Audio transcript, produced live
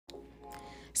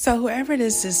So whoever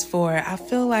this is for, I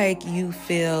feel like you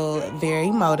feel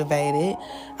very motivated,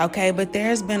 okay? But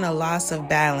there's been a loss of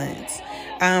balance.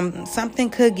 Something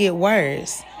could get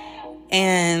worse,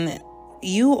 and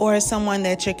you or someone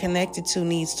that you're connected to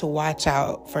needs to watch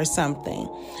out for something,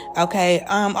 okay?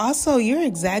 Also, you're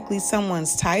exactly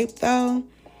someone's type, though,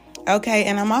 okay?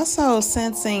 And I'm also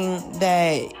sensing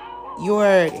that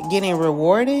you're getting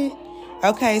rewarded.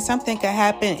 Okay, something could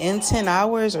happen in 10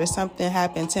 hours or something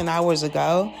happened 10 hours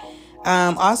ago.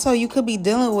 Also, you could be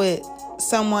dealing with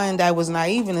someone that was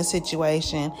naive in a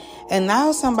situation, and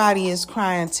now somebody is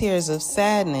crying tears of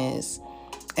sadness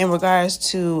in regards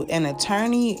to an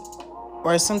attorney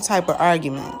or some type of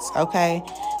arguments, okay?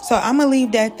 So I'm going to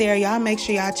leave that there. Y'all make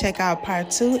sure y'all check out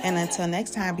part 2, and until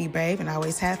next time, be brave and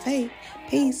always have faith.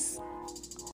 Peace.